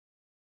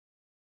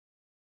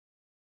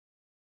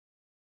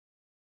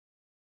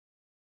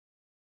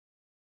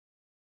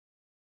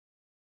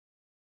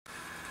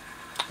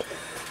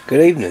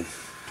Good evening.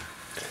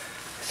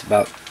 It's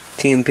about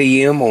 10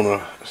 p.m. on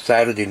a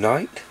Saturday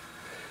night.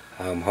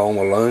 I'm home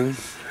alone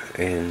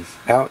and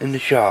out in the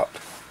shop.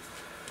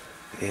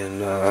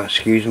 And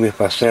excuse me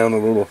if I sound a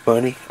little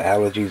funny.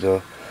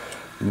 Allergies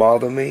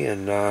bother me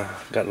and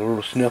got a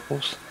little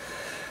sniffles.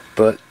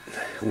 But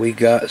we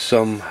got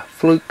some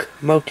Fluke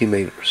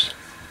multimeters.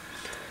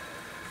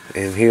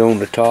 And here on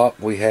the top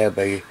we have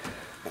a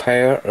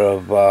pair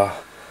of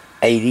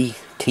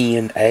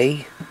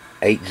 8010A,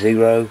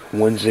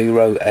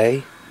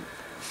 8010A.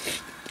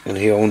 And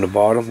here on the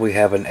bottom we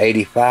have an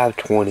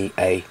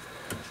 8520A.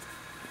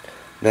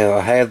 Now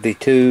I have the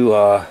two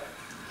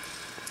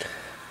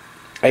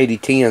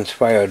 8010s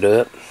fired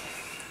up.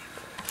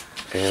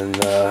 And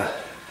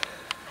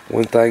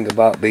one thing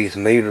about these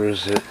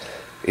meters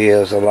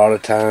is a lot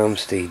of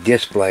times the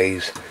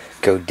displays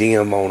go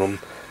dim on them.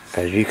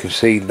 As you can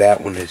see,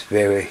 that one is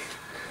very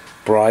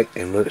bright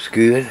and looks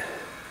good.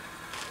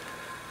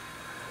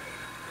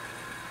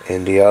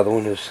 And the other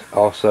one is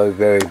also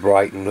very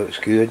bright and looks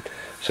good.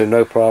 So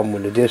no problem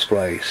with the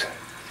displays.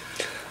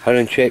 I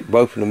done checked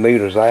both of the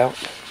meters out.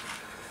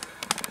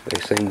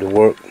 They seem to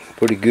work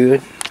pretty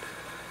good.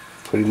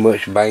 Pretty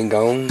much bang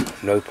on.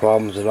 No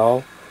problems at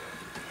all.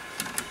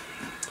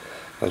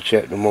 I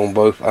checked them on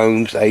both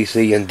ohms,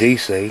 AC and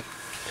DC.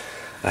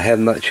 I have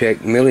not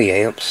checked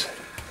milliamps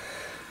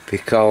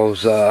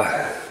because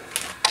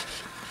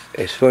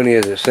as funny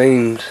as it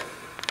seems,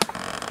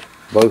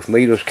 both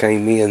meters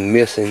came in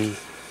missing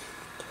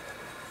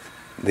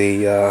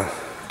the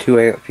 2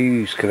 amp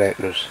fuse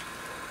connectors.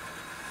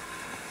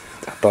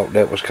 I thought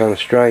that was kind of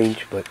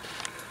strange, but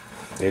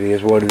it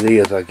is what it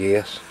is, I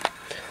guess.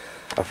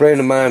 A friend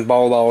of mine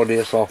bought all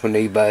this off on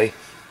eBay.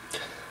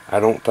 I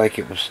don't think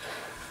it was.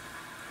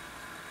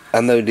 I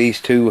know these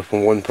two were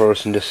from one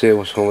person, this here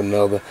was from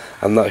another.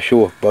 I'm not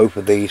sure if both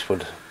of these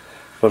were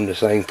from the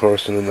same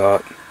person or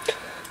not.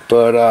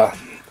 But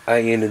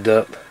I ended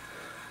up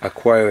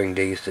acquiring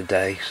these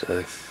today,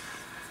 so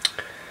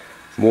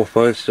more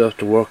fun stuff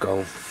to work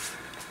on.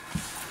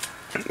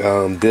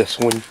 This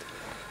one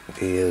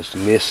is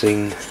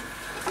missing,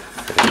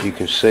 as you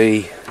can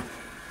see.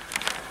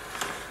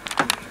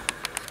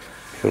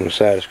 On the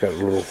side it's got a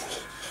little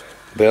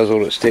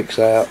bezel that sticks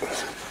out.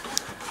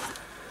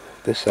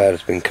 This side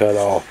has been cut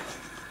off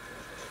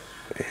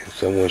and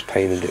someone's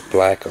painted it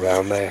black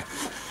around there.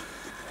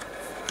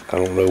 I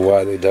don't know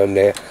why they done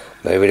that.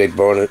 Maybe they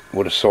burn it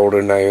with a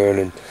soldering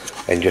iron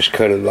and just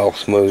cut it off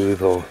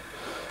smooth, or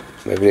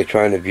maybe they're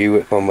trying to view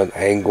it from an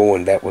angle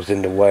and that was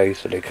in the way,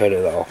 so they cut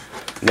it off.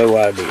 No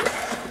idea.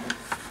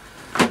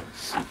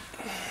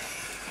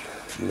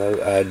 No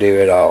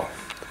idea at all.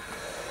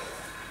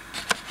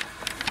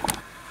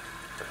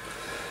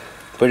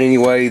 But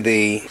anyway,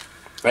 the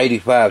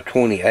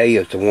 8520A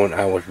is the one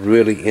I was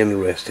really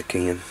interested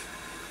in.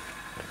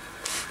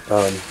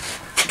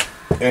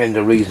 And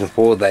the reason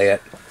for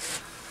that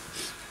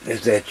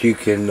is that you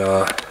can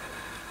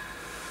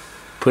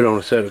put on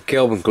a set of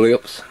Kelvin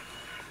clips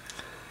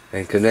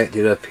and connect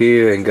it up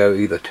here and go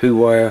either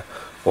 2-wire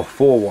or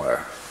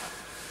 4-wire.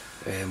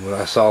 And when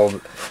I saw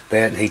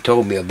that and he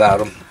told me about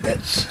them,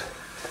 that's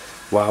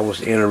why I was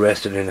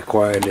interested in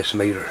acquiring this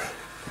meter.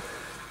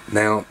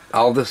 Now,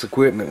 all this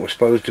equipment was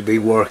supposed to be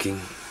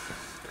working,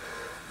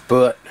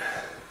 but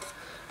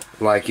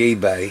like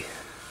eBay,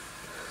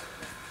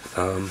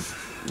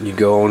 you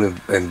go on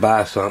and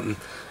buy something,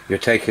 you're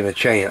taking a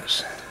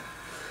chance.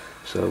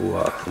 So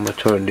I'm going to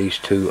turn these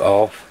two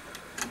off.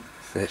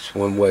 That's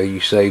one way you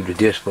save the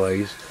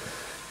displays,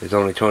 is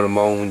only turn them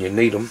on when you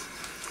need them.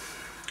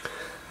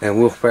 And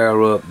we'll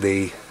fire up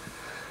the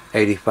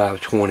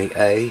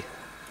 8520A,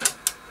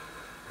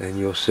 and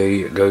you'll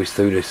see it goes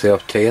through the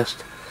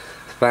self-test.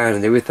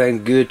 Finding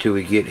everything good till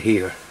we get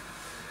here.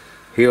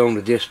 Here on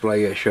the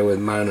display it's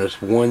showing minus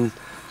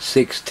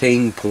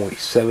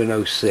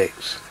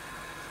 116.706.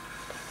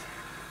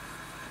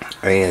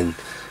 And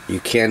you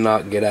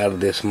cannot get out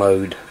of this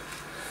mode.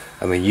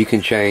 I mean, you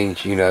can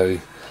change, you know,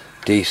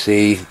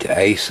 DC to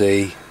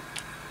AC,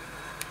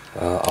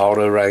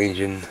 auto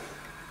ranging,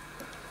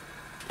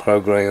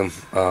 program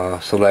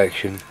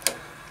selection,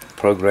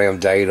 program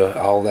data,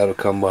 all that'll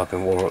come up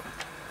and work.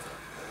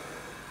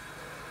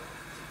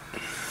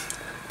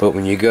 But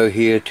when you go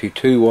here to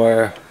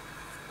 2-wire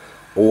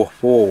or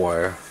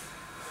 4-wire,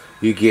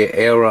 you get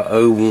error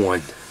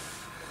 01.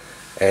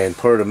 And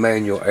per the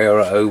manual,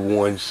 error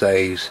 01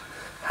 says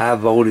high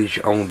voltage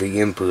on the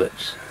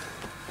inputs.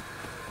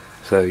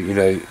 So, you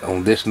know,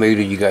 on this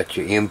meter you got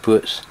your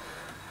inputs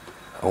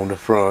on the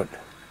front.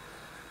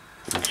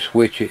 You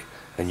switch it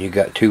and you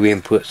got 2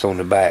 inputs on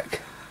the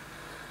back.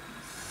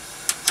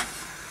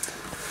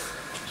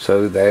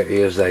 So there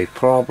is a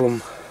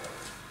problem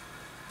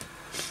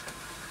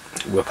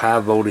with high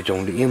voltage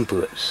on the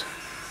inputs.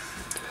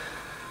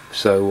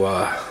 So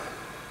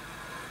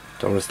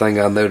the only thing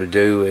I know to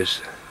do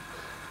is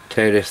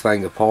tear this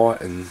thing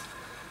apart and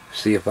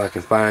see if I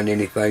can find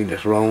anything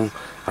that's wrong.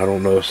 I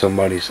don't know if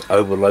somebody's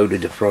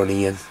overloaded the front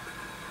end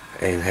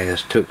and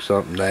has took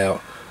something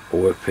out,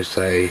 or if it's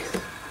a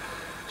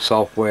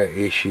software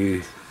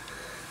issue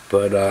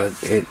but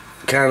it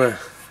kind of,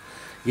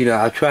 you know,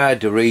 I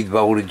tried to read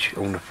voltage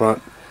on the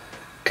front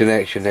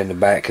connection and the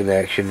back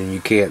connection, and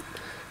you can't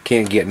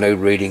get no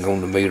reading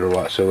on the meter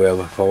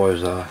whatsoever as far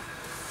as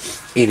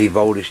any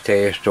voltage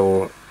test,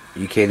 or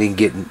you can't even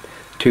get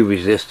two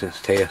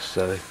resistance tests.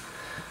 So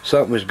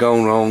something is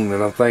going wrong,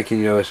 and I'm thinking,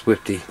 you know, it's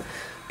with the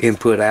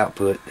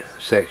input-output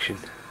section,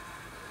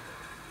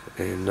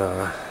 and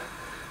I'm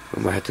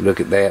gonna have to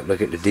look at that,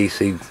 look at the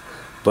DC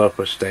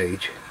buffer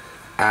stage.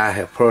 I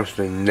have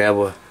personally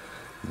never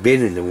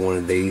been into one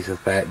of these. In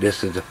fact,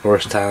 this is the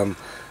first time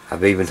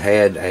I've even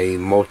had a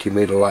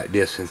multimeter like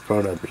this in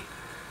front of me.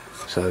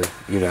 So,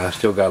 you know, I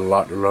still got a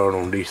lot to learn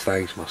on these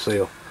things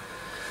myself.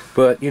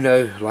 But, you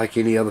know, like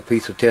any other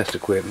piece of test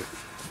equipment,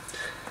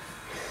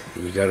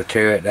 you got to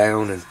tear it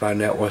down and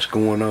find out what's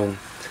going on.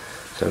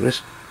 So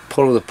let's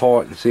pull it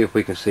apart and see if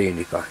we can see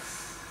anything.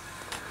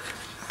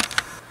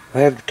 I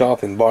have the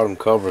top and bottom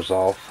covers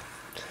off.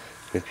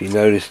 If you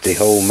notice, the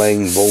whole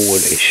main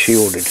board is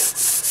shielded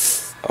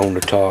on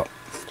the top.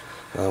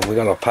 We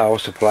got our power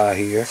supply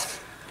here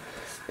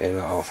and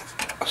our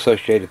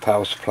associated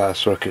power supply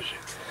circuits.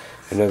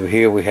 And over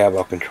here we have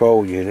our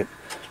control unit.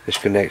 This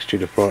connects to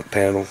the front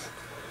panel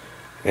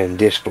and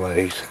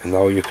displays, and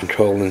all your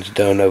controlling is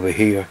done over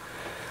here.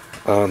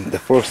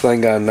 The first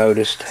thing I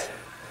noticed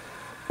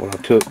when I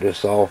took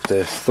this off,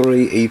 there's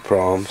 3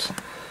 EEPROMs.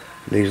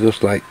 These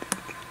look like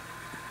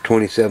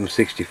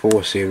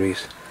 2764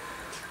 series,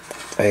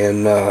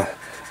 and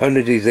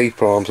under these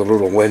EEPROMs a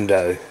little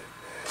window.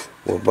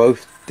 Well,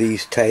 both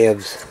these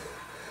tabs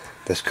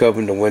that's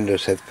covering the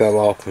windows have fell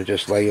off and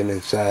just laying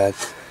inside,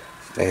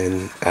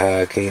 and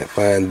I can't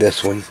find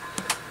this one.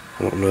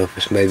 I don't know if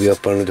it's maybe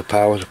up under the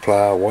power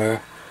supply or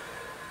where,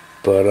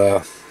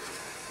 but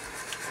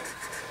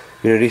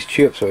you know, these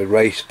chips are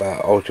erased by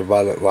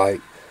ultraviolet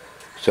light,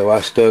 so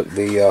I stuck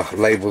the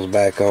labels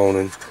back on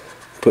and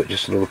put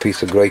just a little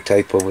piece of gray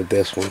tape over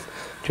this one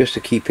just to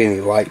keep any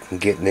light from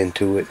getting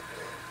into it,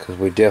 because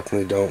we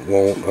definitely don't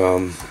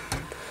want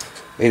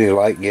any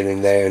light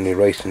getting there and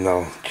erasing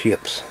our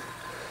chips.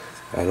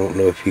 I don't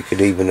know if you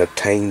could even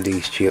obtain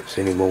these chips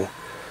anymore,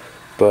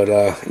 but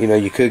you know,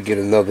 you could get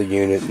another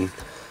unit and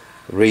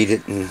read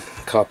it and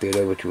copy it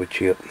over to a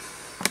chip.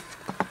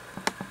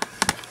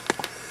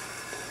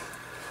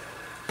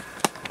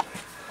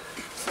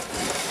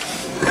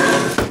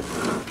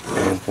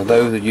 And for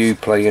those of you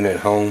playing at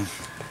home,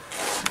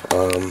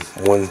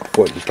 one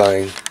important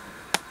thing: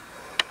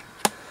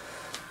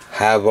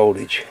 high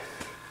voltage.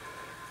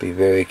 Be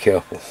very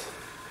careful.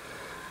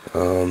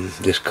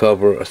 This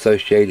cover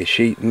associated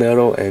sheet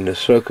metal, and the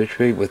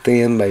circuitry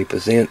within may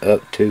present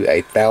up to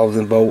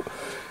 1,000 volt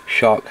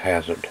shock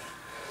hazard.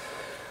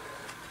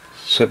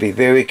 So be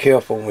very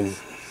careful when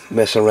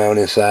messing around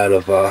inside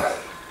of a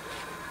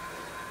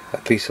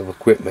piece of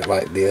equipment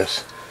like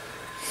this.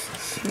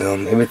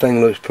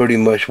 Everything looks pretty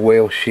much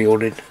well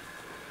shielded,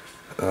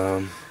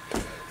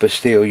 but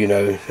still, you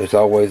know, there's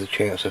always a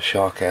chance of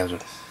shock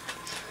hazard.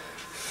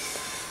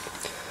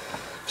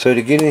 So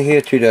to get in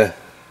here to the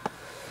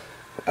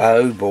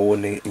I/O board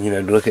and, you know,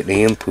 look at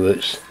the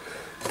inputs,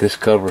 this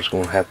cover is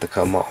going to have to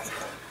come off.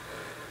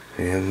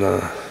 And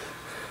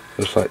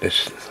looks like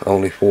there's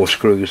only 4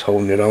 screws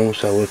holding it on,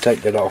 so we'll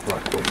take that off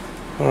right quick.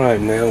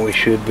 Alright, now we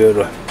should be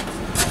able to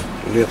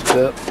lift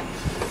up.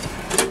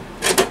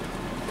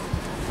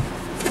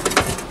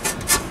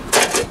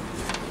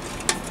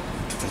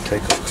 And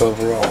take the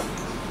cover off.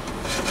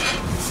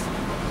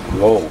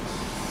 Whoa.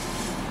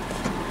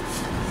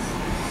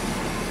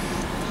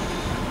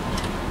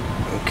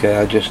 Okay,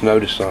 I just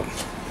noticed something.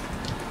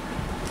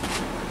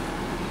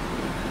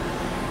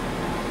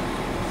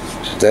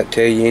 Does that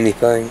tell you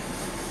anything?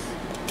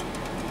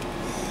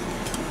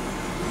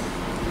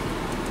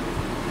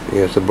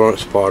 Yeah, it's a burnt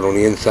spot on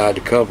the inside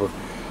of the cover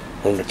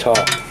on the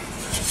top.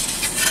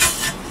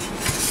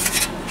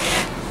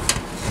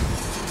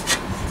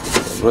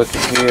 Look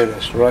at here,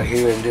 that's right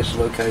here in this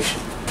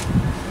location.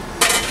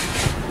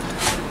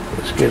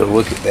 Let's get a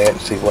look at that and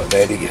see what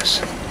that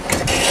is.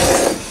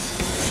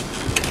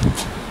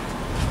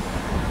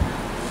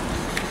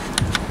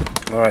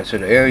 Alright, so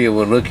the area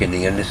we're looking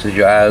in, this is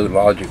your I/O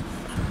logic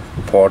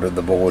part of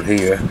the board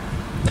here,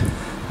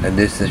 and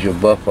this is your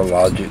buffer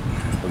logic,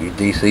 or your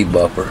DC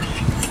buffer.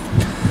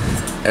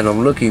 And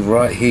I'm looking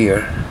right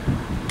here,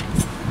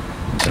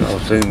 and I'll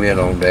zoom in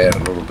on that a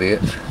little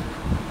bit.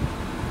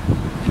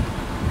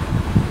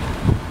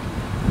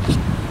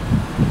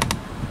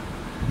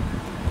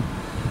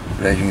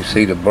 And as you can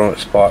see, the burnt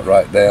spot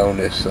right there on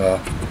this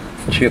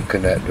chip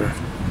connector,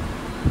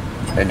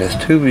 and there's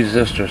 2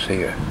 resistors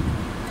here.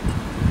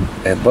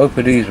 And both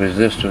of these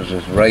resistors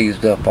is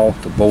raised up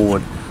off the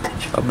board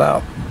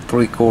about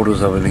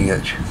 3/4 of an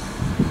inch,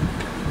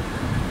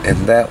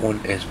 and that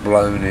one is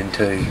blown in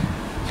 2.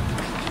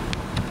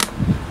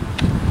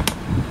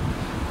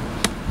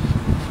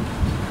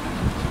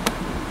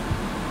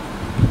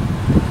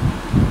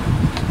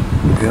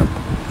 Yep,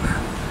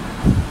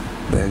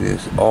 that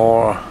is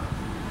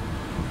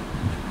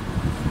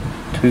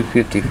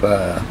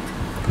R255.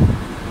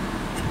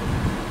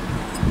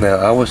 Now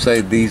I would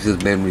say these have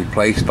been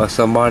replaced by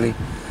somebody,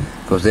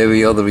 because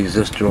every other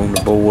resistor on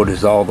the board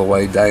is all the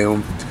way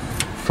down,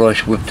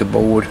 flush with the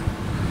board.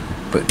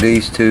 But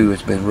these two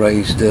has been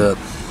raised up,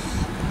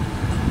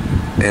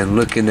 and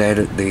looking at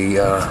it, the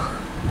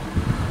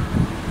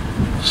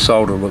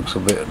solder looks a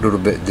little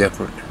bit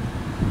different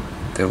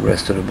than the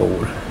rest of the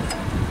board.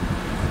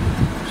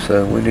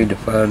 So we need to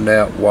find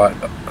out what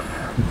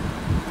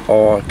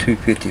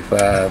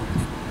R255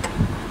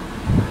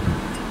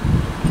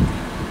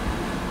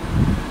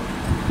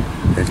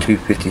 and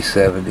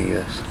 257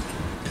 is.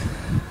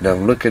 Now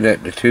I'm looking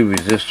at the two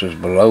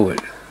resistors below it,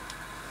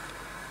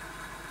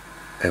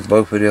 and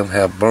both of them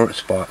have burnt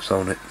spots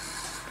on it.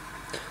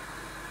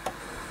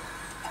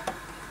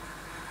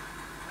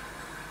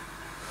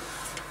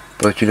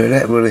 But you know,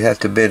 that really has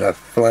to be a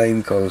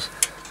flame, because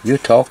you're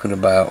talking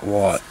about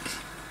what,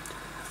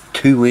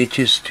 2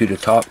 inches to the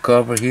top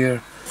cover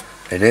here,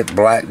 and it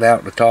blacked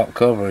out the top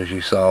cover as you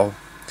saw.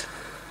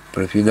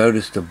 But if you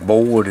notice, the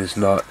board is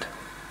not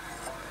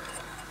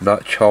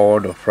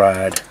charred or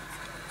fried,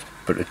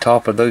 but the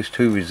top of those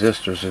two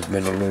resistors has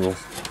been a little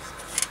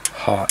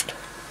hot.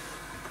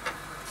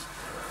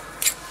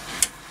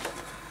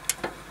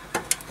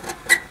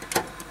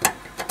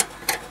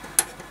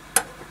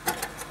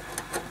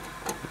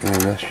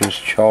 And that's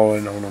just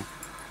charring on them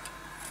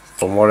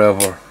from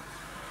whatever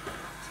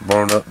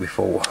burned up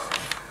before.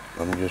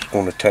 I'm just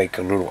going to take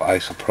a little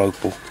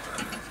isopropyl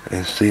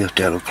and see if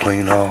that'll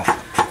clean off.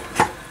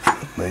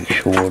 Make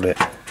sure that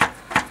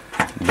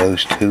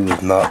those two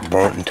is not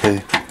burnt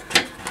too.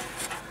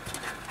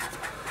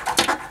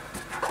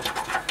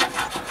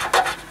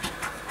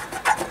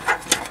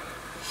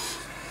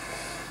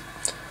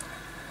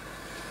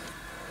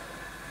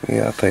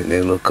 Yeah, I think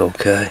they look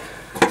okay.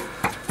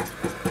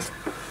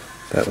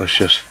 That was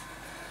just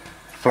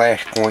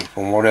flash point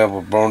from whatever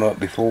burned up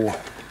before,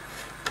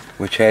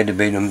 which had to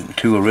be the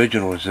two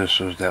original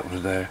resistors that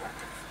was there.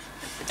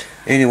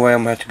 Anyway,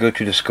 I'm going to have to go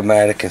to the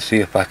schematic and see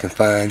if I can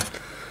find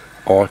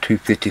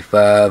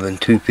R255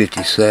 and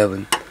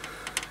 257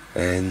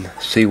 and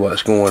see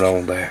what's going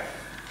on there.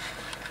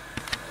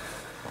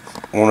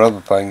 One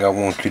other thing I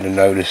want you to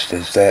notice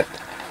is that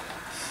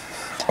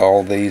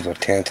all these are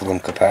tantalum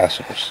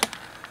capacitors,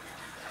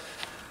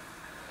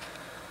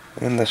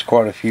 and there's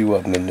quite a few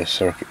of them in this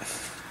circuit.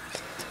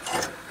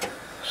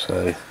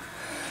 So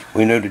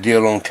we know the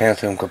deal on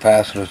tantalum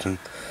capacitors and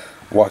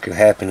what can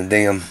happen to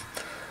them.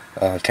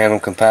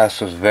 Tantalum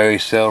capacitors very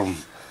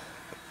seldom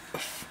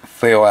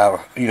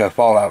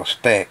fall out of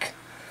spec.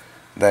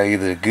 They're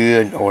either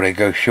good or they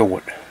go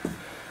short.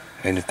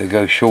 And if they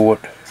go short,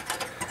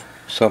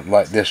 something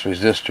like this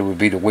resistor would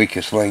be the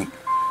weakest link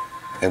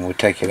and would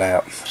take it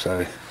out.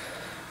 So,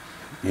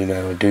 you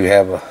know, I do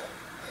have a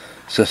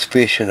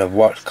suspicion of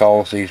what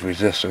caused these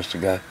resistors to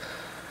go.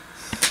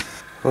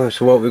 Alright,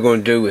 so what we're going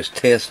to do is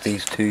test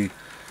these two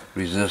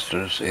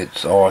resistors.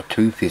 It's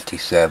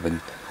R257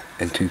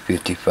 and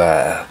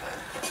 255.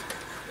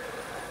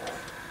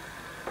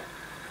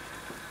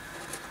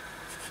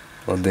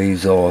 Well,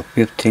 these are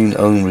 15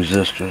 ohm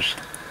resistors.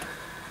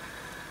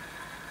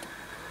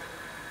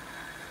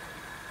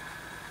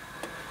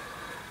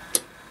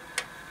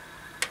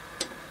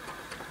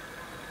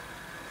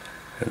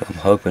 And I'm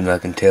hoping I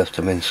can test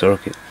them in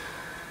circuit.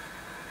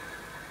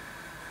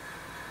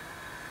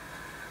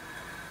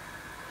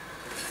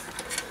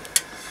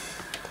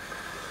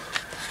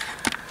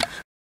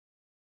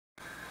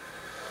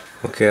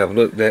 Okay, I've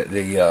looked at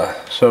the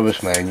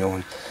service manual,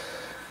 and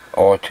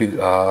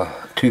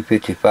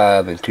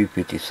R255 and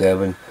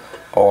 257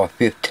 are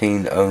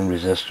 15 ohm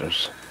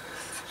resistors.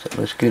 So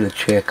let's get a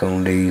check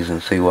on these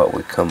and see what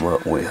we come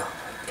up with.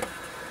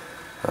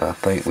 I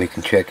think we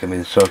can check them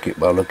in circuit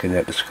by looking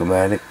at the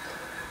schematic.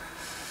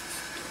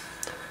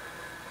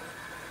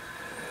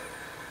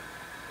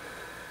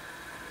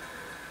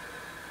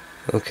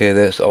 Okay,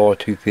 that's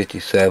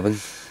R257,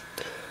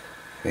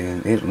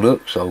 and it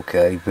looks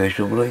okay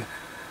visually,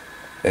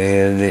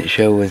 and it's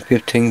showing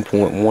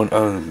 15.1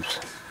 ohms.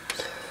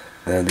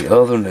 Now the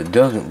other one that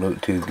doesn't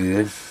look too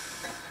good is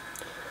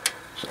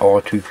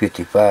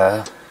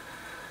R255,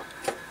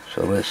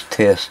 so let's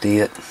test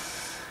it.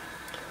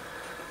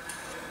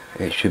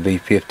 It should be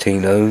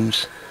 15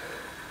 ohms.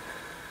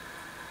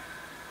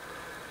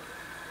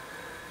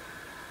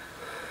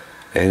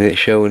 And it's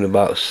showing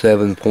about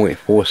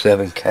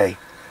 7.47K.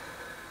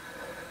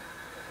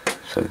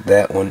 So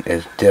that one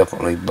is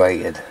definitely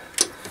bad.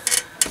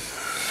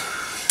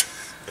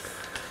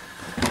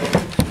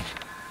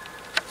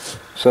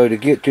 So to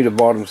get to the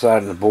bottom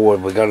side of the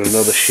board, we got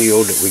another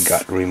shield that we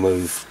got to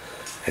remove.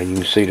 And you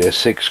can see there's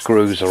 6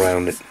 screws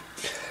around it.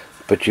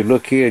 But you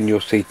look here and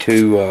you'll see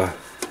 2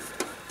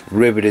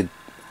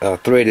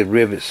 threaded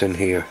rivets in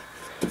here.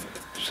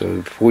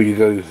 So before you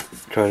go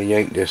trying to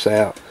yank this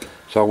out,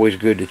 it's always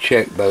good to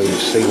check those,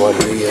 see what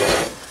it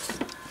is.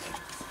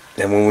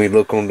 And when we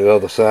look on the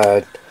other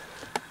side,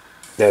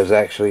 there's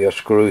actually a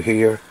screw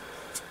here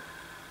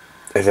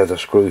and there's a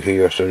screw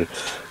here, so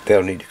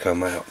they'll need to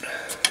come out.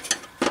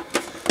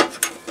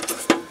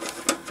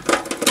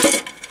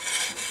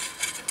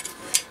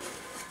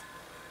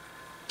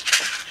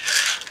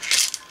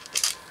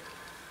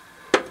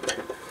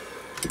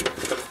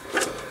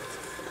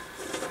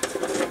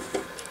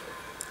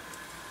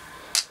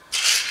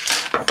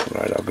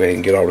 Alright, I'll go ahead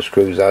and get all the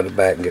screws out of the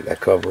back and get that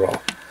cover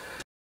off.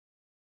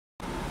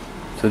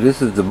 So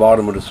this is the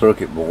bottom of the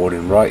circuit board,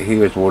 and right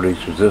here is where these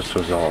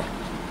resistors are.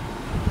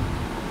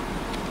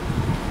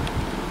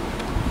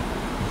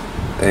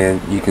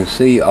 And you can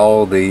see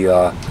all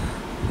the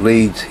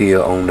leads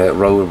here on that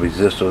row of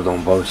resistors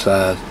on both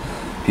sides.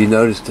 If you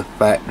notice, the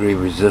factory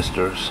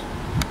resistors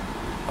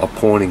are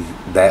pointing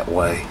that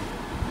way.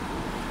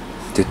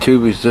 The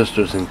two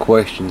resistors in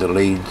question, the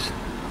leads,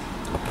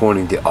 are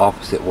pointing the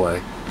opposite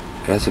way.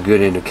 That's a good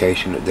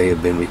indication that they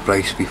have been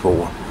replaced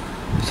before.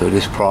 So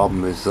this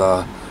problem has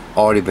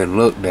already been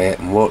looked at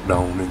and worked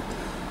on and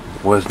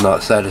was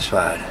not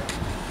satisfied.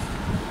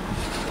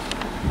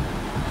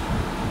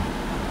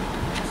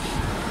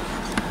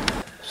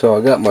 So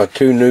I got my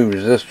two new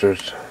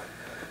resistors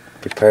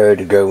prepared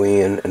to go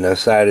in, and I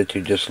decided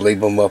to just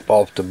leave them up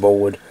off the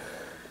board,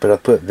 but I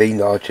put V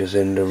notches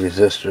in the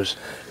resistors.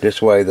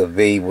 This way the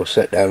V will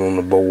sit down on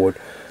the board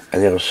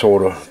and it'll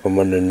solder from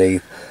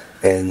underneath.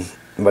 And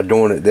by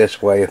doing it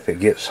this way, if it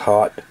gets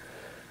hot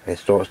and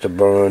starts to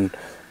burn,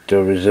 the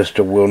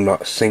resistor will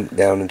not sink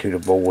down into the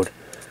board.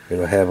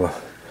 It'll have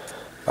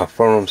a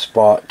firm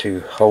spot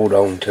to hold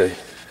on to.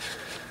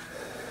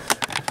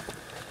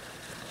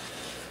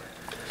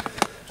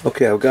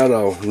 Okay, I've got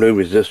our new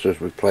resistors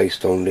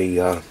replaced on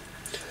the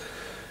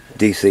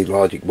DC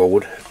logic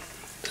board.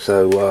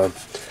 So what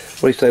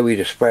do you say we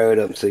just fire it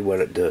up and see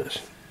what it does?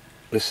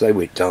 Let's say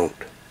we don't.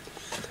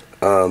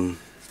 That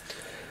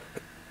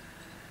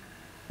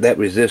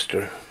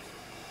resistor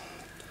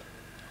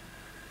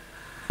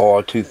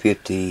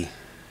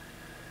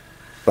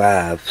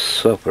R255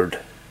 suffered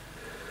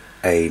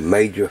a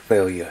major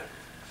failure.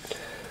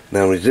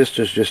 Now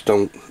resistors just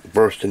don't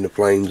burst into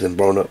flames and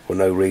burn up for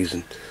no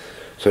reason.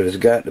 So there's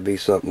got to be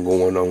something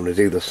going on. There's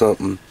either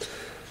something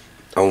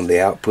on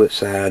the output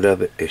side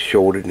of it is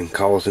shorted and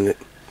causing it,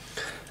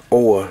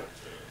 or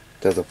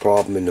there's a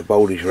problem in the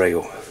voltage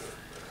rail.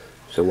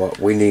 So what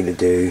we need to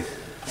do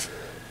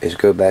is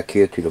go back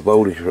here to the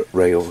voltage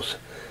rails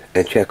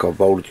and check our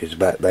voltages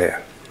back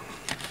there.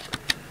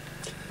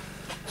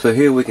 So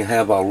here we can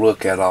have our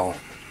look at our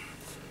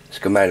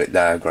schematic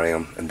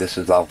diagram, and this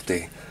is off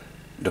the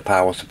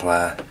power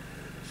supply,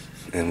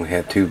 and we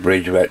have two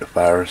bridge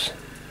rectifiers.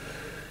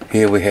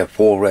 Here we have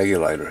 4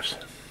 regulators.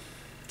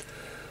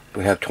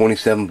 We have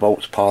 27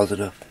 volts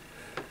positive,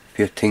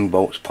 15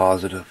 volts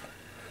positive.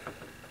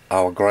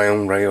 Our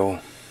ground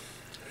rail,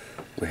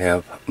 we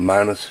have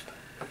minus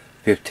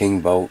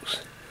 15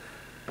 volts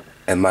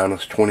and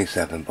minus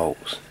 27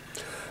 volts.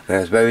 Now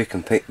it's very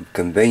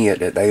convenient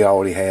that they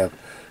already have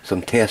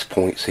some test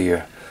points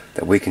here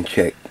that we can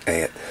check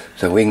at.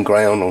 So we can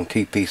ground on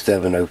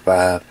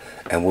TP705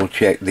 and we'll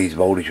check these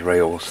voltage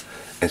rails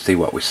and see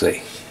what we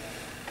see.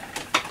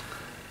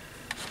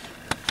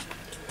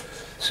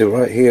 So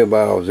right here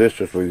by our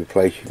resistors we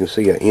replaced, you can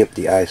see an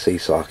empty IC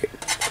socket.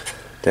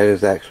 That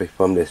is actually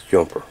from this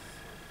jumper.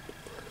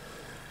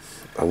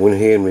 I went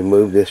ahead and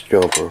removed this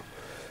jumper,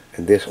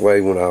 and this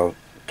way when I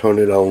turn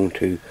it on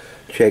to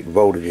check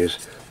voltages,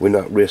 we're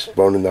not risk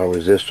burning our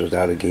resistors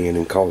out again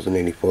and causing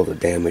any further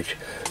damage.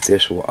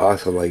 This will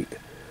isolate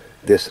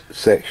this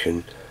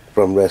section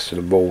from the rest of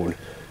the board,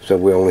 so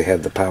we only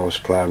have the power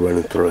supply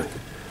running through.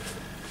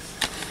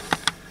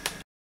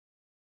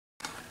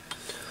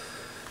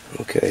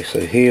 Okay, so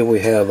here we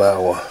have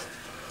our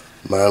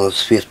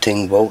minus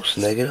 15 volts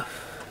negative,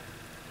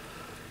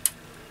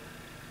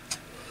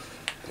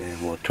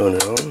 and we'll turn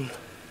it on,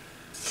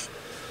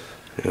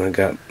 and I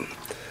got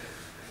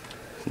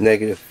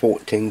negative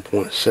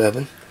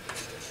 14.7.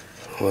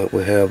 Right,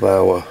 we have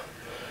our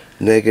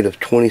negative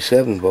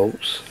 27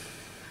 volts,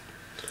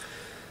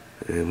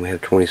 and we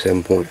have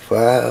 27.5.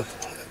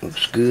 That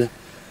looks good.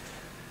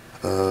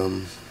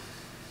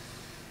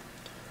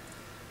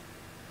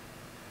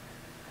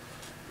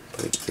 I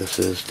think this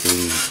is the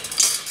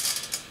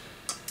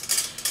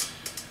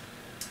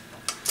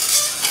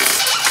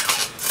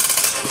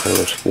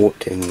minus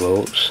 14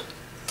 volts.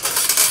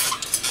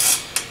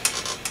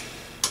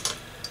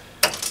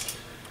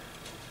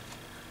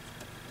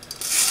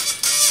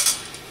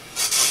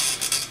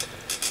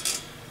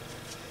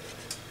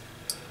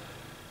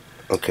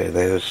 Okay,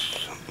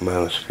 there's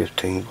minus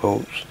 15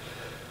 volts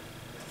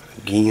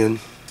again.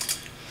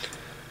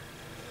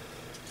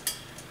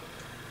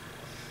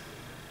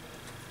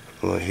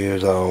 Well,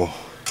 here's our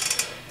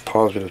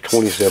positive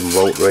 27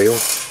 volt rail,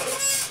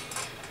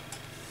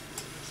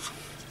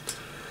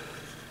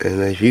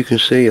 and as you can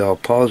see, our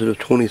positive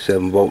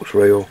 27 volts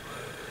rail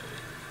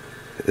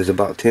is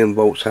about 10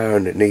 volts higher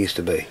than it needs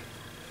to be.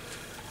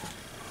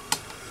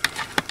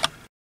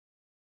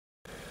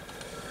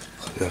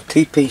 Now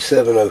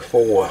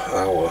TP704,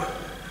 our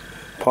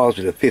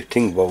positive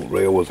 15 volt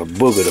rail, was a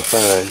booger to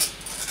find,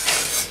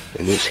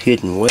 and it's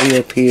hidden way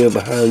up here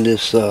behind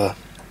this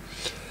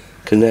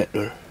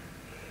connector.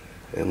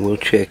 And we'll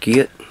check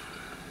it.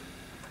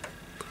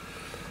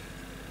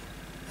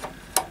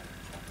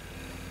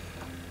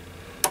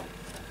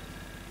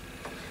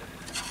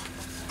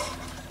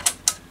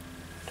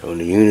 Turn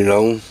the unit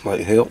on,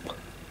 might help.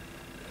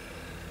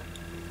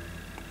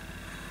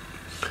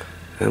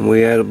 and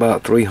we had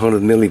about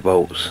 300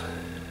 millivolts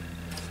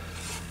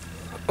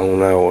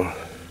on our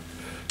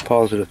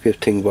positive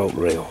 15 volt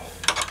rail.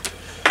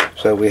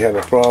 So we have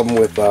a problem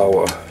with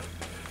our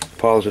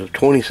positive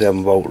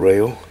 27 volt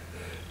rail.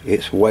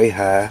 It's way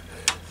high,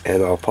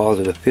 and our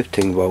positive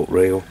 15 volt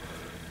rail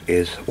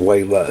is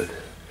way low.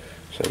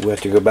 So we have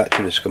to go back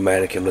to the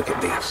schematic and look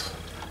at this.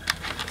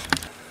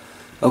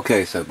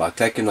 Okay, so by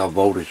taking our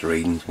voltage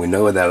readings, we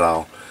know that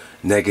our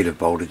negative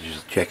voltage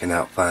is checking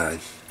out fine,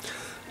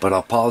 but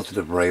our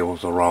positive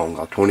rails are wrong.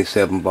 Our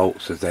 27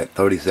 volts is at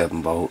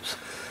 37 volts,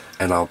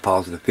 and our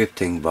positive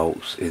 15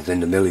 volts is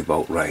in the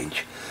millivolt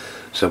range.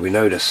 So we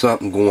know there's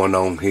something going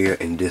on here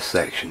in this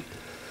section.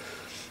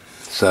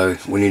 So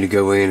we need to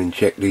go in and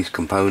check these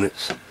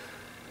components.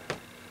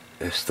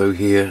 It's through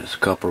here. There's a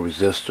couple of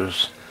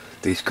resistors,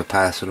 these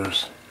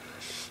capacitors.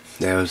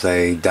 There's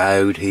a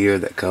diode here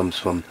that comes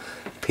from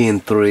pin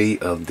 3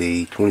 of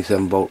the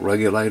 27 volt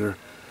regulator,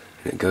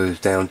 and it goes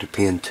down to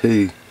pin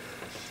 2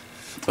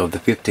 of the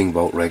 15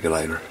 volt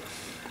regulator.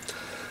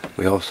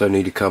 We also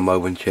need to come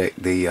over and check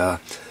the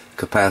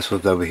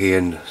capacitors over here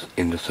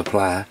in the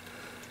supply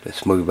that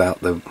smooth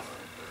out the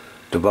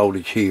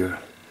voltage here.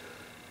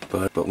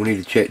 But we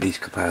need to check these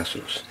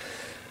capacitors.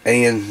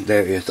 And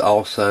there is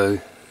also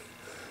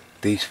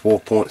these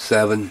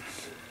 4.7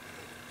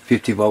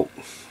 50 volt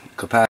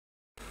capacitors.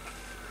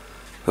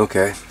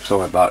 Okay,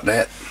 sorry about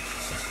that.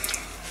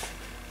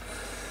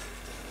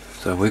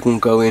 So we're going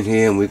to go in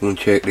here and we're going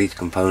to check these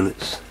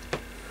components.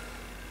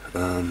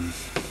 We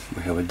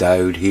have a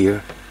diode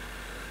here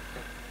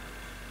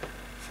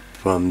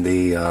from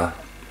the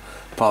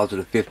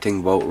positive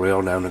 15 volt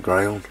rail down the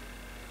ground.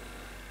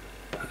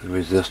 There's a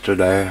resistor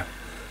there,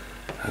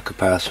 a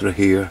capacitor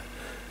here,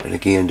 and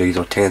again these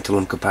are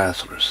tantalum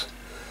capacitors.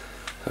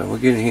 So we'll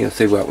get in here and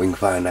see what we can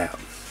find out.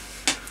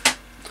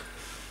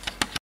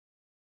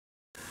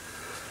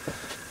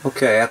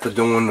 Okay, after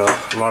doing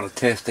a lot of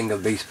testing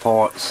of these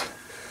parts,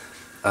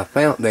 I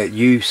found that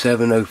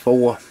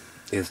U704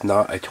 is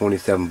not a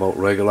 27 volt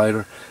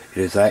regulator. It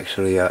is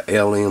actually a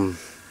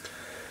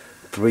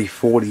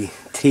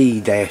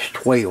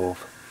LM340T-12,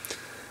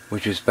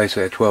 which is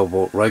basically a 12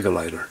 volt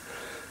regulator.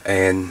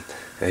 And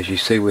as you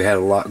see, we had a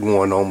lot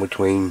going on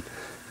between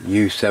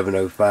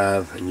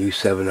U705 and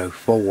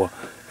U704,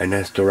 and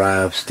that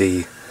derives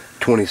the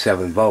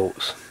 27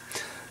 volts.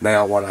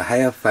 Now what I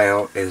have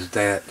found is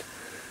that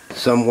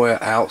somewhere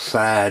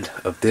outside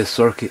of this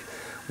circuit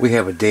we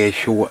have a dead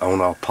short on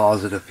our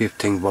positive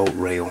 15 volt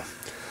rail.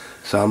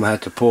 So I'm going to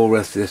have to pull the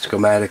rest of this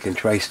schematic and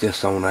trace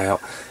this on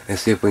out and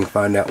see if we can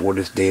find out where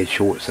this dead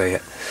short's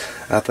at.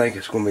 I think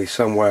it's going to be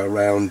somewhere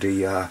around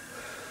the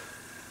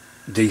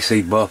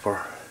DC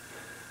buffer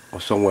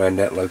or somewhere in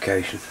that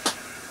location.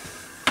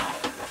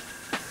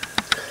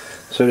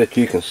 So that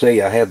you can see,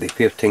 I have the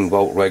 15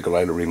 volt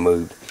regulator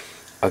removed.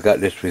 I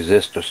got this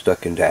resistor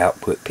stuck in the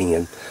output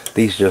pin.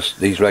 These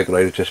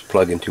regulators just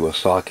plug into a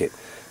socket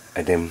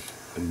and then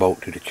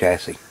bolt to the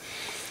chassis.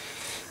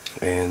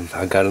 And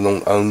I got it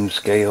on ohm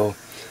scale,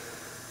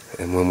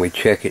 and when we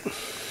check it,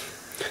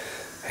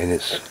 and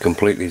it's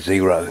completely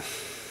zero.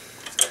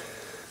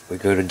 We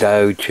go to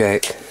diode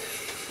check,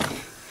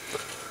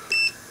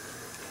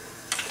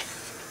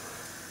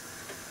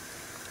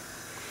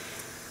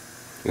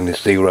 and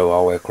it's zero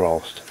all the way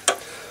across.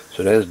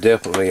 So there's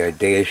definitely a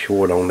dead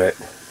short on that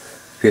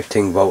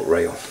 15 volt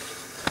rail.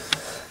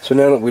 So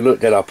now that we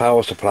looked at our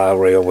power supply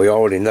rail, we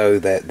already know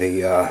that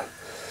the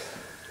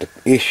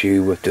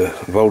issue with the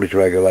voltage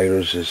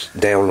regulators is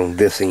down on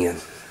this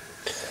end.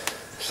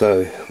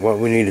 So what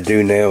we need to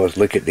do now is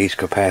look at these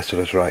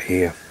capacitors right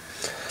here,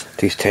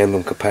 these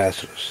tantalum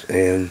capacitors,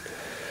 and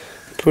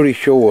pretty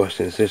sure,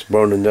 since it's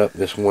burning up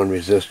this one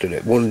resistor,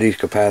 that one of these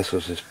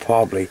capacitors is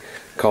probably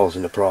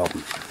causing the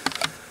problem.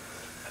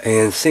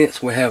 And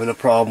since we're having a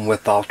problem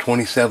with our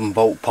 27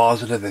 volt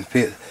positive and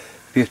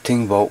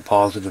 15 volt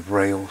positive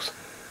rails,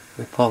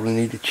 we probably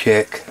need to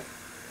check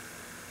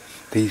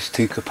these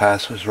two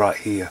capacitors right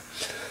here.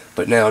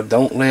 But now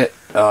don't let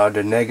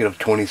the negative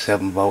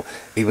 27 volt,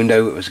 even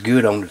though it was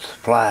good on the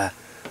supply,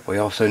 we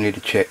also need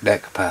to check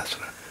that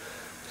capacitor.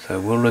 So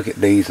we'll look at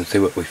these and see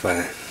what we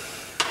find.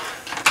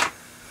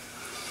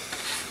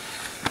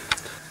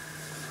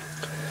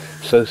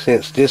 So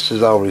since this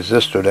is our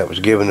resistor that was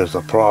giving us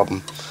a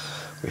problem,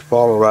 we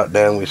follow right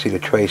down, we see the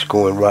trace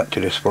going right to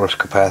this first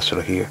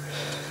capacitor here.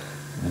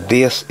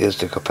 This is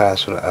the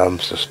capacitor I'm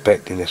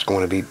suspecting is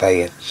going to be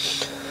bad.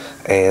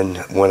 And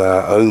when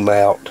I ohm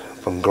out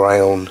from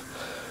ground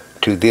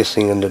to this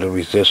end of the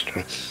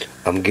resistor,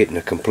 I'm getting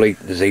a complete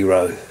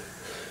zero.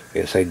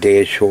 It's a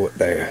dead short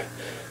there.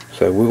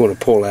 So we're going to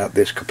pull out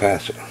this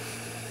capacitor.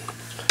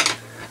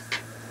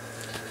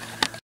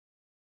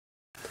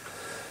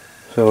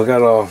 So I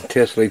got our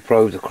test lead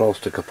probes across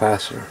the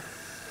capacitor,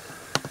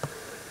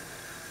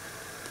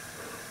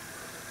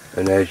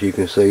 and as you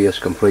can see, it's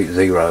complete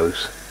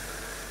zeros.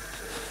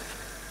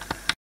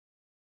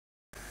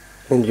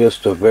 And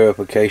just a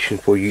verification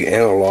for you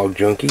analog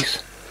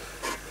junkies,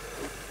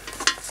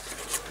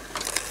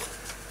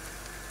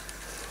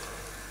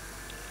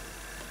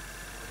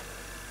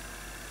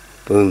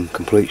 Boom,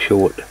 complete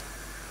short.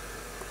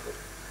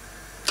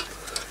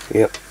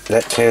 Yep,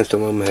 that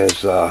tantalum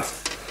has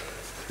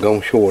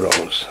gone short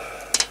on us.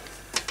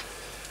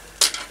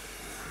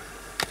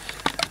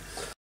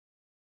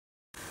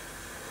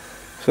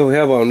 So we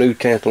have our new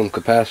tantalum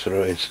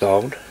capacitor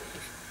installed,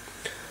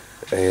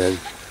 and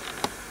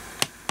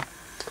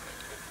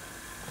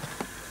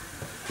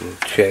we'll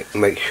check,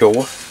 make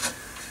sure.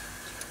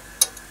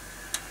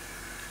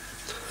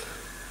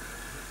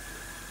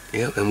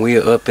 Yep, and we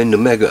are up into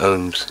mega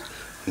ohms.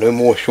 No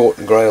more short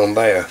ground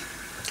there.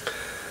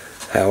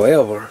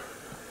 However,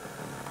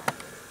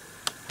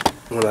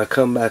 when I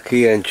come back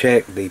here and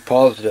check the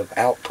positive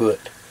output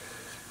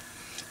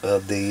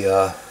of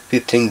the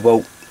 15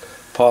 volt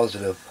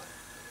positive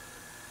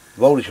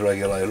voltage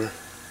regulator,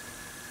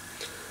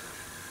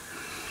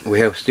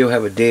 we still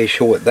have a dead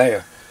short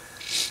there.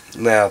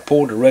 Now I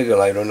pulled the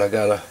regulator and I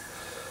got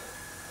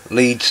a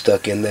lead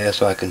stuck in there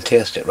so I can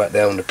test it right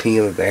down the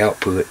pin of the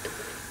output.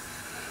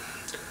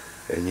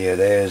 And yeah,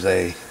 there's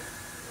a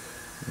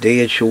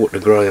dead short to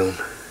ground.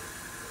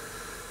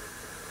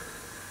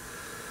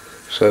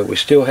 So we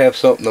still have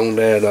something on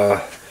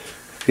that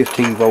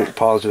 15 volt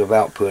positive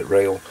output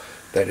rail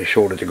that is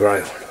short of the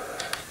ground.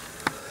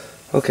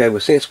 Okay,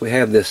 well, since we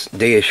have this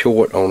dead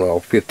short on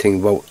our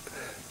 15 volt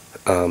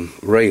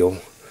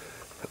rail,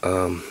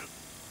 I'm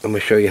going to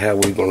show you how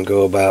we're going to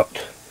go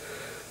about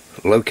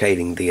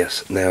locating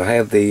this. Now I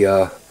have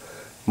the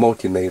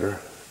multimeter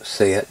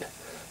set,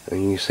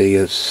 and you see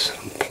it's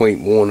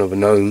 0.1 of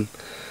an ohm,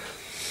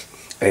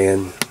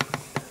 and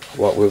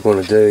what we're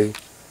going to do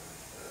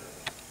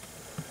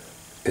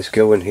is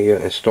go in here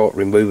and start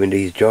removing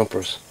these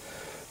jumpers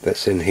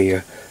that's in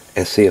here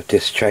and see if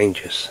this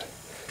changes.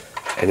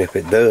 And if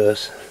it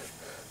does,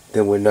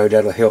 then we know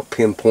that'll help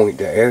pinpoint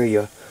the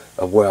area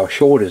of where our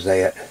short is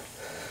at.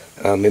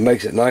 It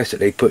makes it nice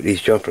that they put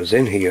these jumpers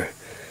in here.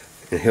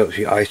 It helps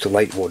you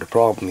isolate what the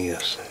problem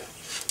is.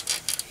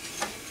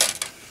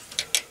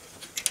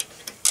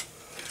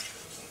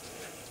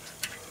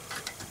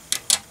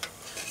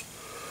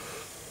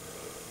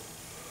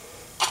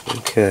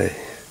 Okay.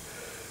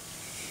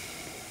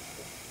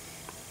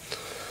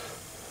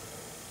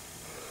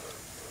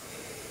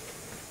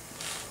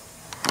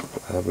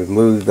 I've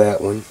removed that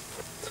one,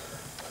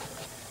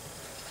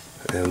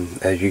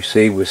 and as you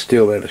see, we're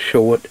still at a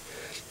short.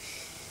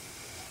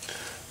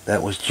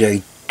 That was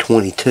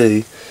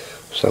J22,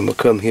 so I'm going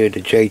to come here to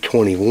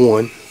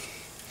J21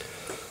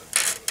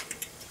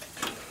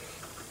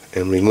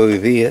 and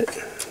remove it.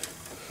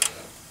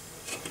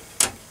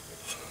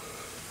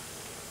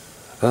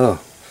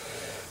 Oh,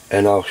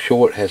 and our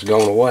short has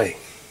gone away.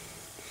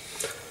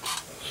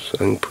 So I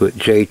can put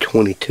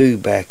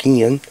J22 back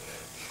in.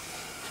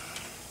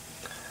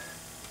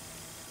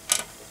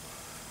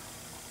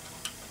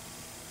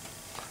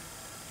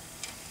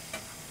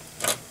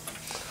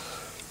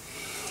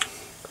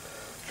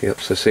 Yep,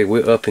 so see,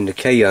 we're up into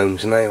K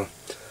ohms now.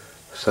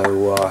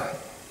 So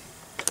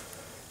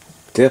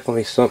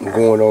definitely something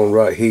going on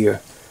right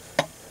here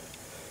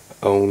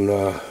on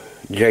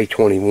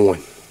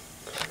J21.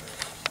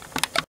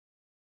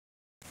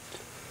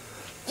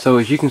 So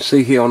as you can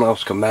see here on our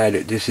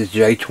schematic, this is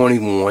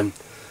J21,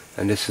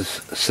 and this is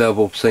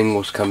several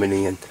singles coming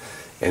in.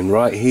 And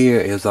right here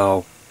is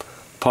our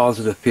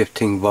positive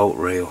 15 volt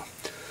rail.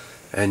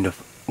 And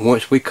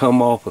once we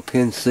come off of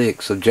pin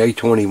 6 of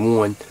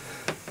J21,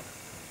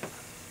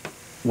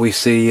 we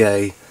see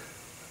a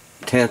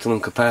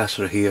tantalum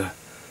capacitor here,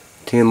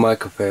 10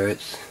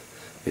 microfarads.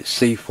 It's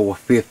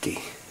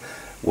C450.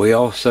 We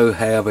also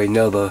have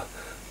another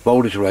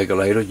voltage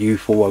regulator,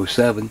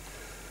 U407,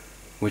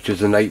 which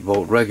is an 8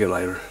 volt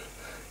regulator,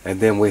 and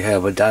then we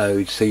have a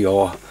diode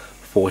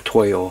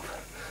CR412.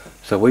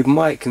 So we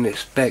might can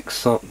expect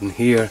something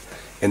here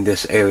in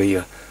this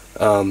area.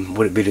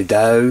 Would it be the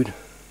diode,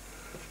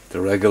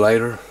 the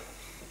regulator,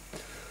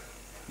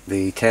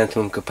 the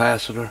tantalum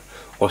capacitor,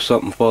 or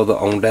something further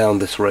on down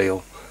this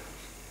rail?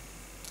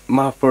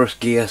 My first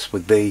guess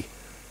would be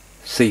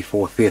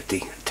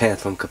C450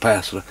 tantalum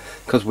capacitor,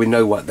 because we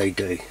know what they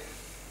do.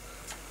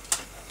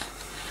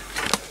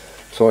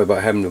 Sorry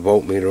about having the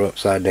voltmeter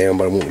upside down,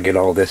 but I want to get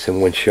all this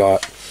in one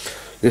shot.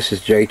 This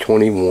is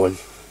J21,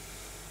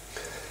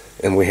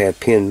 and we have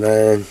pin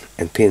 9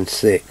 and pin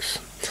 6.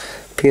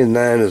 Pin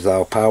 9 is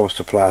our power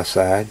supply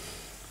side,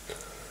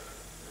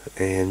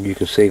 and you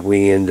can see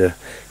we in the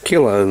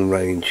kilo ohm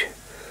range.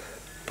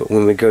 But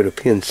when we go to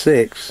pin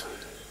 6,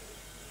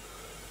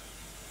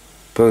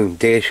 boom,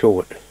 dead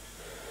short.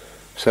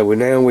 So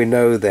now we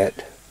know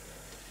that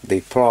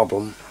the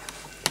problem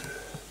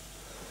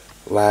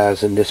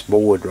lies in this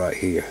board right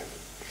here.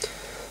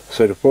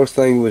 So the first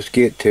thing we was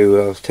get to,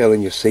 I was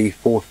telling you,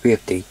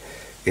 C450,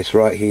 it's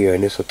right here,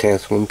 and it's a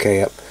tantalum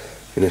cap,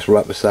 and it's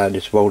right beside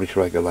this voltage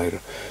regulator.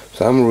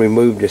 So I'm going to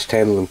remove this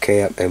tantalum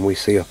cap, and we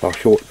see if our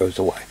short goes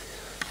away.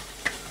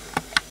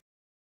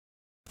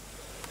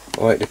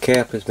 Alright, the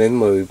cap has been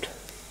moved.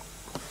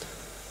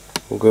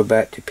 We'll go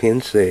back to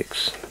pin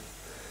 6,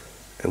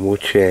 and we'll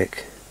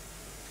check.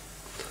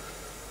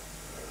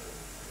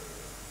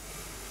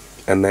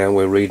 and now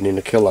we're reading in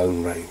the kilo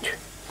ohm range.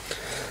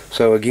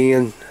 So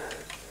again,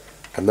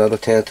 another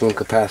tantalum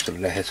capacitor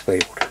that has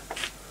failed.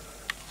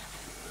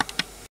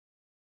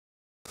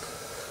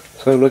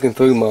 So looking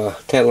through my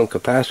tantalum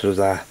capacitors,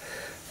 I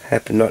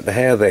happen not to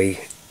have a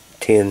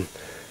 10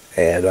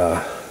 at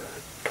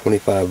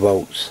 25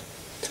 volts.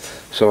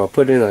 So I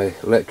put in a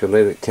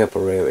electrolytic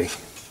temporary,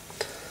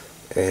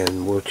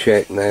 and we'll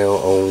check now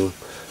on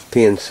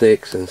pin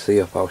 6 and see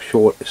if our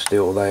short is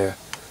still there.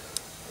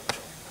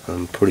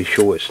 I'm pretty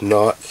sure it's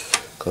not,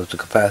 because the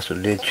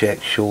capacitor did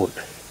check short.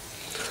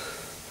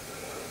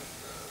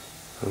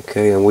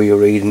 Okay, and we are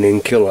reading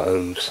in kilo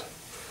ohms.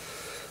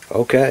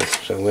 Okay,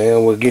 so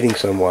now we're getting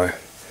somewhere.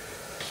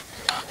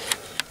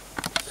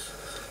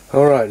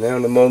 Alright, now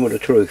in the moment of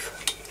truth.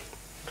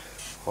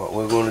 What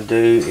we're going to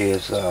do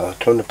is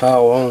turn the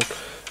power on,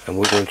 and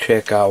we're going to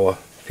check our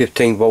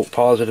 15 volt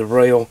positive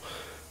rail,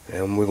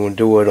 and we're going to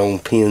do it on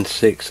pin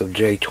 6 of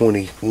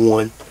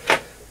J21,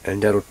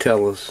 and that'll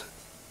tell us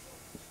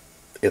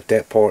if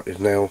that part is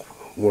now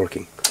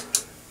working.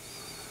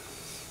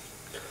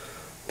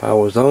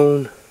 Power's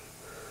on,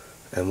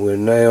 and we're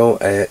now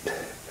at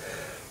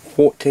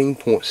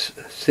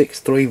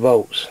 14.63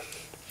 volts.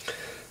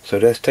 So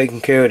that's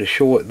taking care of the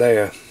short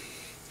there.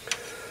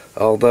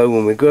 Although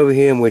when we go over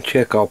here and we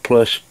check our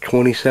plus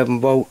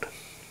 27 volt,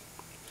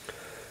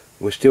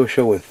 we're still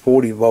showing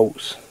 40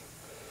 volts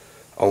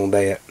on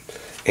that.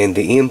 And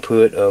the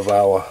input of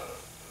our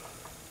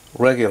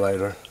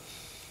regulator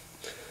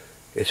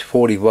is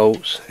 40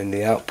 volts, and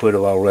the output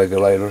of our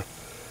regulator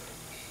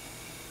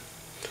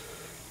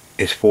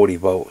is 40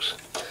 volts.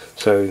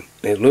 So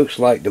it looks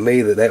like to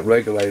me that that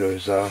regulator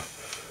is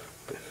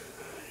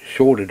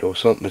shorted, or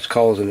something is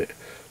causing it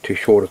to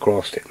short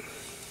across it.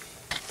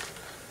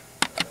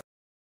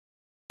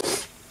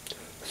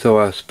 So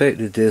I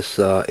expected this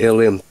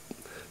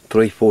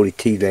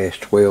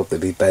LM340T-12 to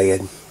be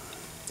bad,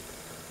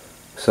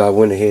 so I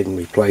went ahead and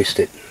replaced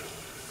it.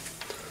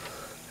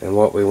 And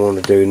what we want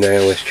to do now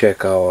is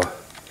check our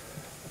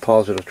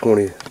positive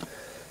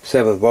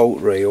 27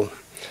 volt rail.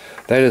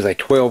 That is a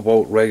 12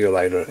 volt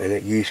regulator, and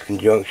it used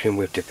conjunction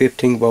with the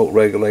 15 volt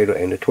regulator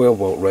and the 12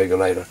 volt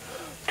regulator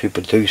to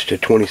produce the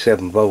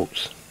 27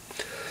 volts.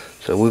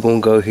 So we're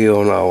going to go here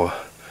on our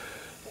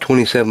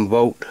 27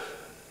 volt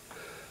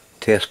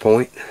test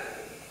point.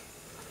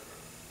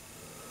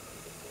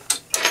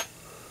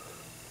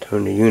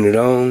 Turn the unit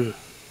on,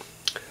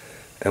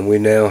 and we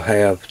now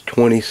have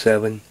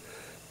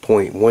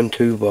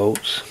 27.12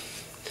 volts.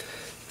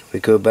 We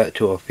go back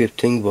to our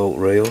 15 volt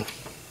rail.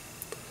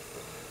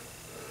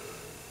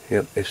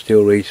 Yep, it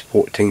still reads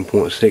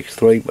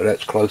 14.63, but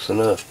that's close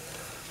enough.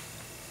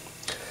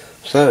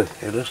 So,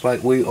 it looks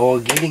like we are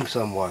getting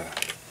somewhere.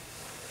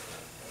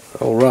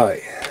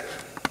 Alright.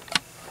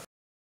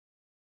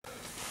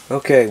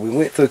 Okay, we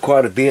went through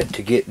quite a bit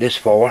to get this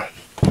far.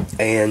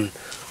 And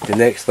the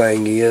next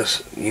thing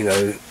is, you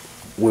know,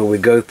 will we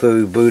go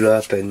through, boot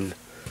up, and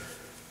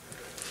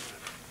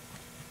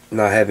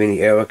not have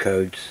any error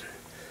codes?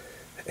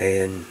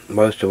 And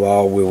most of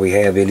all, will we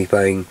have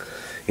anything,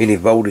 any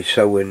voltage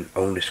showing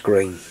on the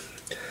screen?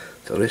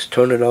 So let's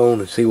turn it on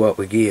and see what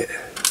we get.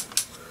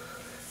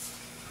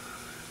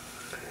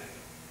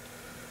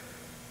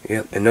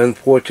 Yep, and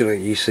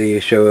unfortunately you see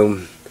it's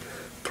showing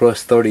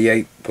plus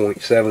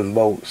 38.7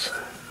 volts.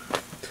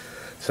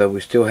 So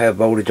we still have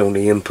voltage on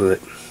the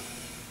input.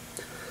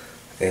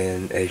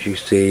 And as you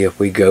see, if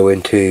we go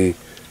into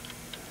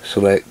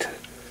select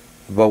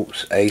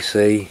volts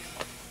AC,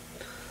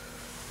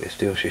 it's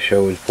still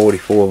showing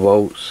 44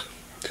 volts.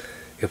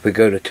 If we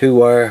go to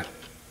 2-wire,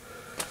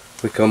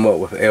 we come up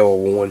with error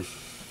 1.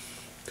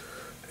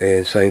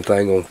 And same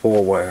thing on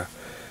 4-wire,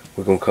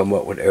 we're going to come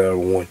up with error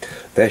 1.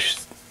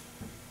 That's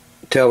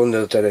telling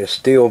us that there's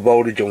still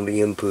voltage on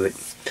the input.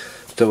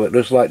 So it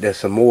looks like there's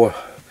some more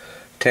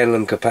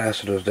tantalum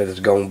capacitors that has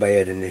gone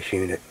bad in this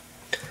unit.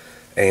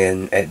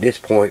 And at this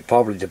point,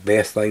 probably the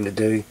best thing to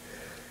do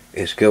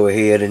is go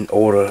ahead and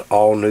order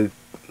all new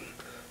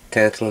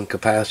tantalum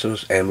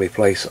capacitors and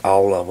replace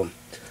all of them,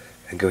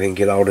 and go ahead and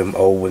get all them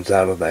old ones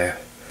out of there.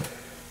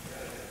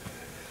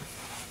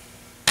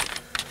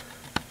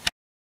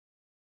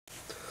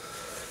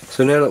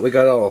 So now that we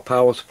got all our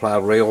power supply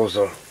rails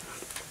are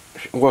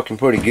working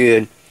pretty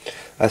good,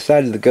 I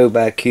decided to go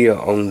back here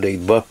on the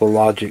buffer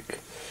logic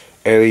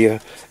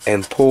area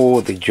and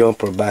pull the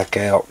jumper back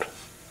out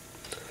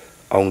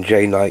on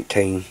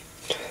J19.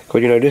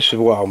 Because you know, this is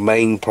where our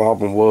main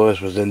problem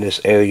was in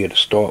this area to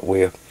start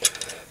with,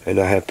 and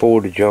I had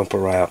pulled the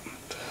jumper out.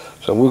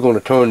 So we're going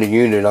to turn the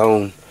unit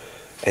on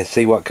and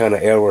see what kind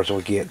of errors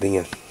we get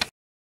then.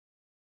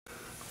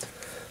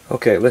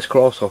 Okay, let's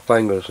cross our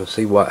fingers and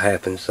see what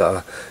happens.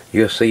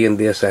 You're seeing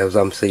this as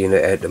I'm seeing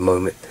it at the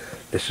moment.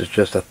 This is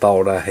just a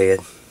thought I had.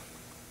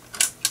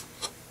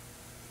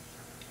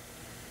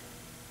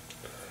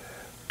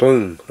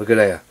 Boom, look at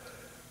that.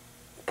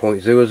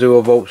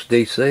 0.00 volts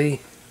DC.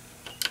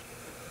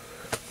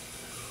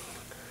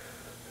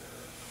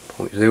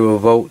 0.0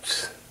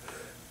 volts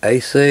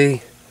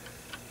AC.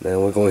 Now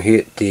we're going to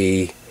hit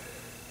the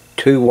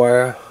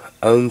 2-wire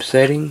ohm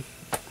setting.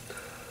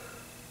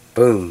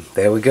 Boom,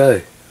 there we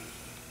go.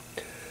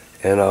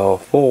 And our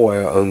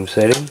 4-wire ohm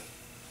setting.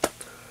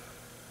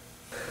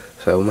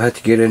 So I'm going to have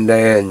to get in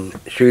there and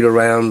shoot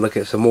around, look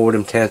at some more of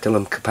them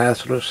tantalum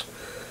capacitors,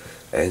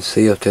 and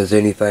see if there's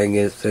anything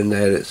in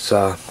there that's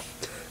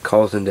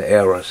causing the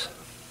errors.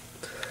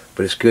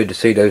 But it's good to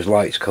see those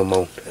lights come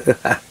on.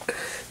 Yeah,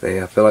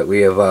 I feel like we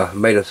have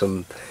made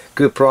some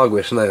good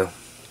progress now.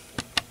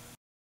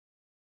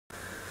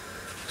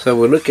 So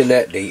we're looking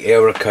at the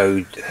error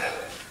code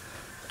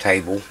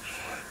table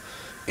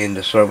in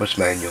the service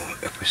manual.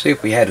 If we see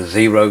if we had a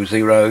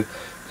 00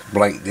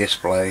 blank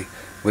display,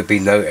 would be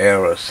no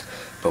errors,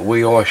 but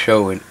we are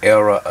showing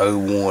error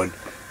 01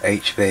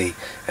 HV,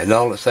 and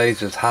all it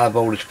says is high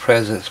voltage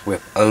presence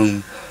with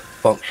ohm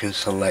function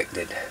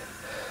selected.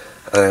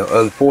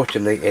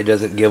 Unfortunately, it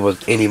doesn't give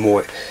us any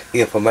more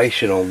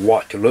information on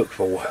what to look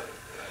for.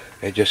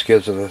 It just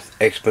gives us an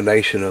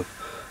explanation of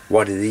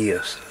what it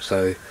is.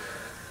 So,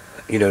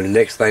 you know, the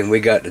next thing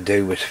we got to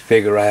do is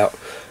figure out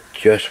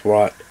just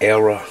what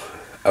error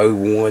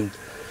 01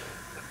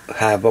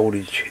 high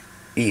voltage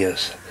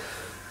is.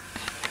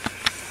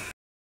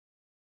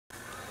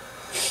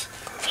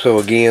 So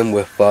again,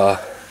 with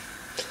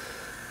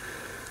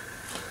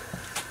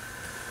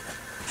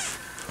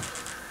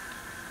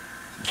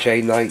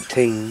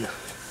J19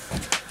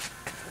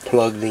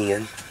 plugged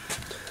in,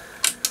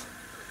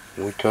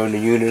 we turn the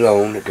unit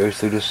on, it goes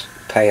through this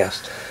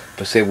pass,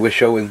 but see, we're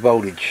showing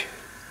voltage.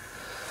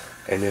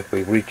 And if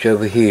we reach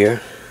over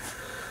here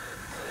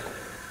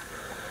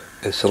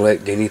and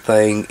select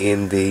anything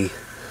in the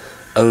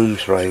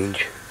ohms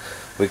range,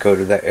 we go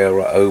to that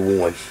error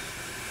 01.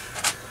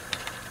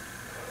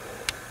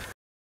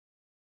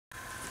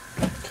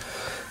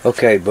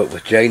 Okay, but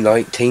with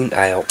J19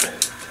 out,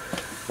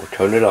 we'll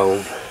turn it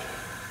on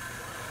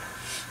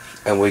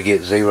and we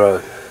get 0,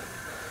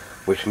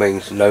 which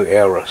means no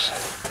errors.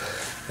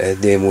 And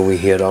then when we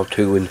hit our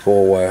 2 and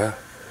 4 wire,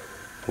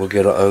 we'll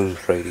get an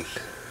ohms reading.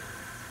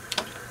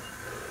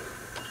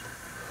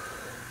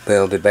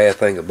 Now the bad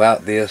thing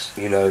about this,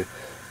 you know,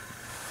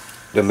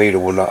 the meter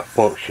will not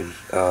function.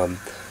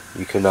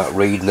 You cannot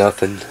read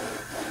nothing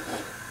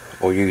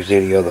or use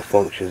any other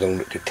functions on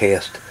it to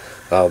test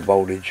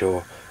voltage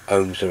or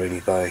ohms or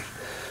anything.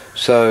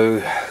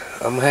 So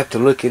I'm gonna have to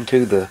look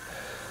into the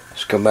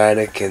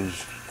schematic and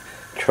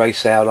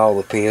trace out all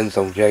the pins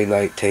on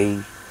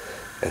J19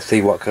 and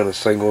see what kind of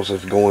signals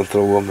is going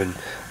through them,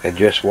 and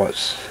just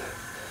what's,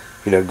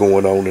 you know,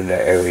 going on in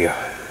that area.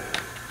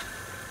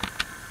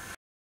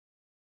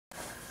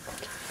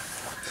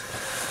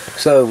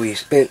 So we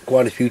spent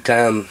quite a few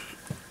time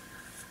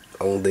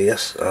on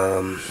this.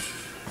 I'm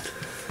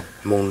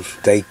on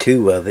day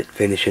 2 of it,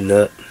 finishing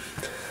up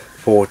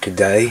for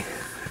today,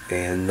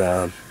 and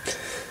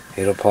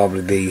it'll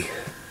probably be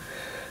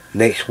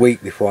next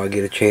week before I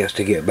get a chance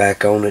to get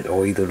back on it,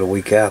 or either the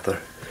week after.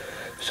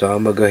 So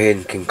I'm gonna go ahead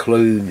and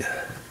conclude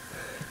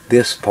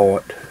this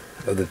part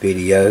of the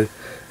video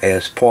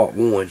as part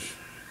 1,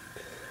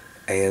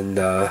 and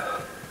I'm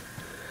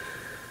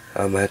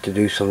gonna have to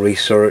do some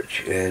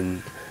research,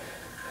 and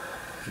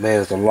man,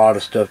 there's a lot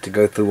of stuff to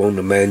go through on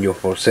the manual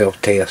for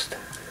self-test,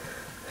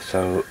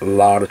 so a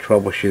lot of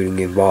troubleshooting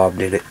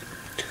involved in it.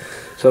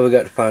 So we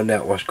got to find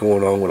out what's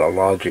going on with our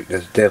logic.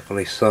 There's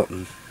definitely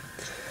something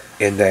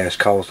in there that's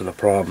causing a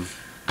problem.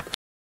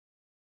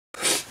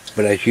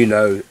 But as you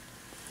know,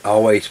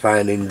 always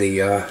finding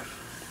the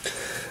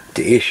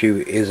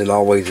issue isn't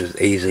always as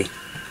easy.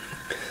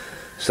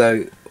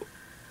 So,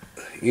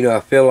 you know,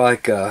 I feel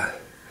like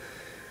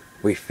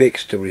we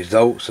fixed the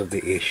results of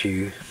the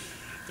issue.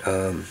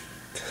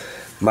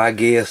 My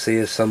guess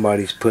is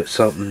somebody's put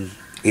something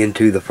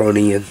into the front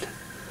end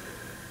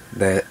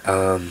that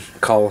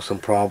caused some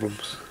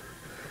problems.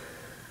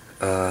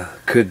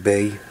 Could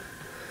be.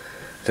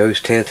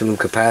 Those tantalum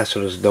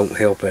capacitors don't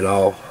help at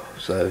all.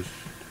 So,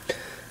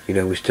 you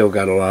know, we still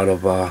got a lot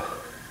of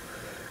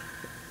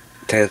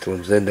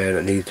tantalums in there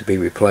that needs to be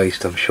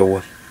replaced, I'm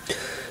sure.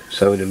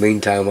 So in the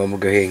meantime, I'm gonna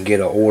go ahead and get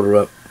an order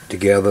up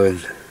together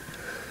and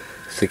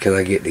see, can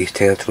I get these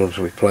tantalums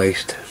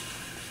replaced.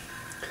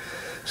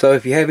 So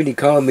if you have any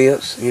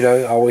comments, you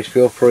know, always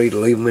feel free to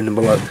leave them in the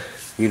below.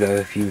 You know,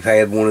 if you've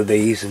had one of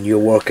these and you're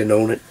working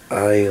on it,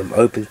 I am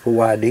open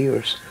for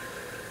ideas.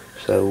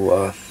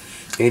 So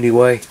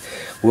anyway,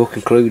 we'll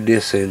conclude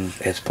this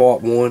as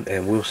part 1,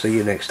 and we'll see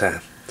you next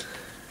time.